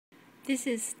This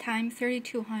is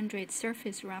TIME3200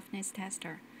 surface roughness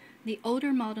tester. The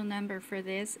older model number for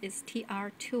this is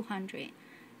TR200,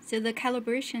 so the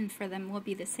calibration for them will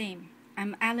be the same.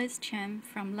 I'm Alice Chen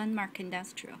from Landmark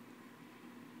Industrial.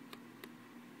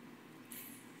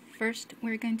 First,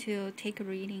 we're going to take a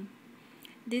reading.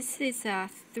 This is a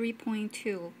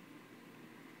 3.2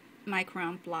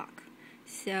 micron block,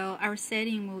 so our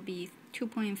setting will be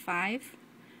 2.5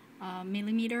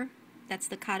 millimeter. That's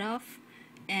the cutoff,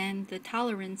 and the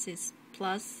tolerance is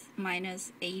plus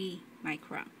minus 80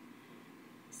 micron.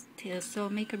 So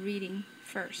make a reading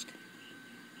first.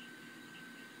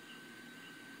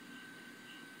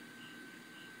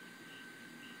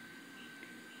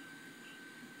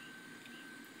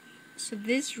 So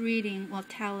this reading will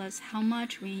tell us how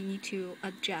much we need to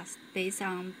adjust based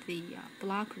on the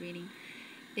block reading.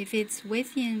 If it's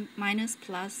within minus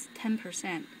plus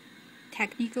 10%,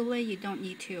 technically you don't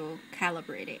need to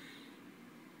calibrate it.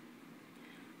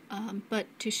 But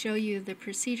to show you the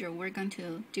procedure, we're going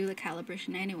to do the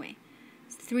calibration anyway.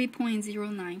 It's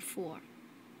 3.094.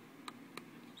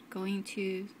 Going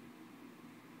to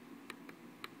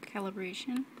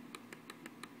calibration.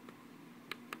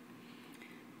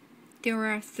 There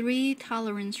are three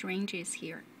tolerance ranges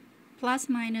here, plus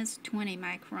minus 20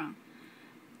 micron.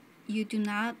 You do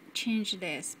not change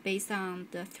this based on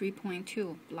the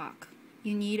 3.2 block.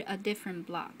 You need a different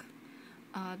block.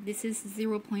 This is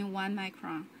 0.1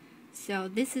 micron. So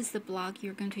this is the block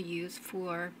you're going to use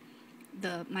for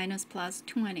the minus plus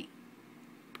 20.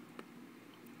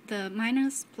 The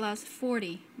minus plus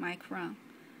 40 micron,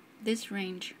 this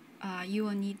range, you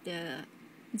will need the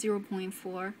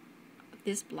 0.4,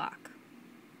 this block,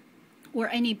 or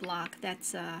any block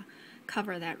that's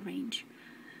cover that range.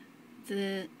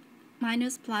 The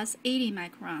minus plus 80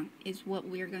 micron is what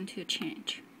we're going to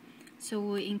change. So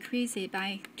we'll increase it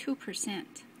by 2%.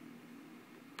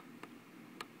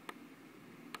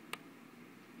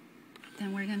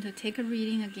 Then we're going to take a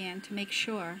reading again to make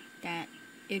sure that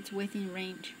it's within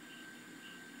range.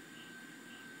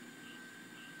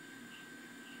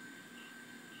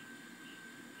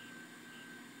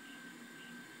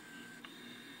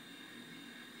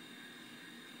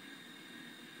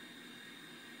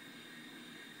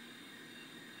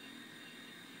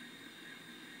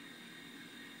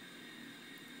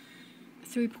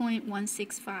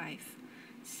 .165.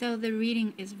 So the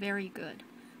reading is very good.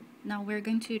 Now we're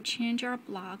going to change our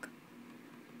block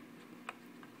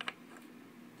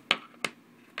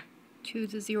to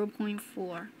the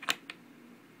 0.4.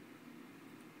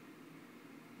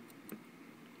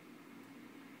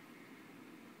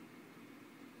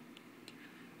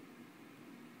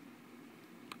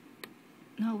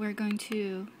 Now we're going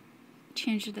to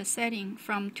change the setting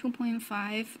from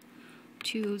 2.5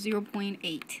 to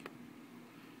 0.8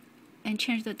 and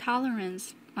change the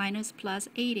tolerance minus plus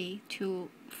 80 to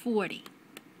 40.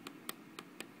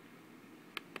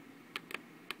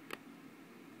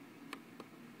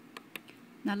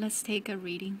 Now let's take a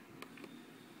reading.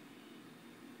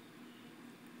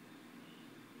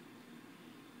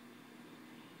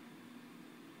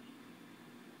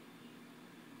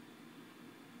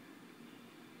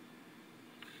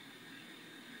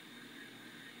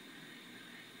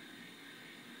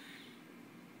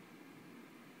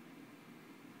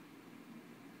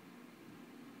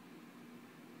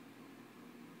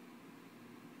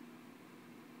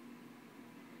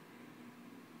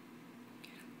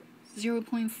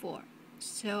 .4.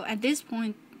 So at this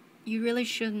point, you really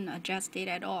shouldn't adjust it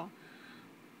at all.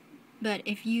 But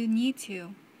if you need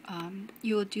to,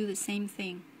 you will do the same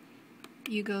thing.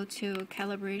 You go to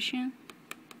calibration.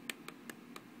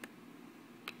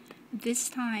 This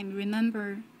time,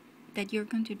 remember that you're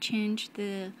going to change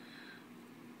the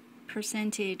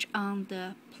percentage on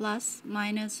the plus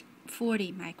minus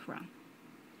 40 micron.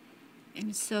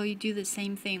 And so you do the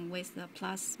same thing with the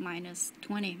plus minus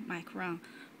 20 micron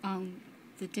on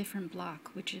the different block,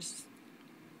 which is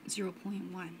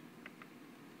 0.1.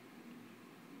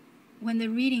 When the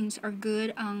readings are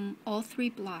good on all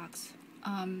three blocks,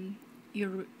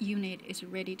 your unit is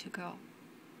ready to go.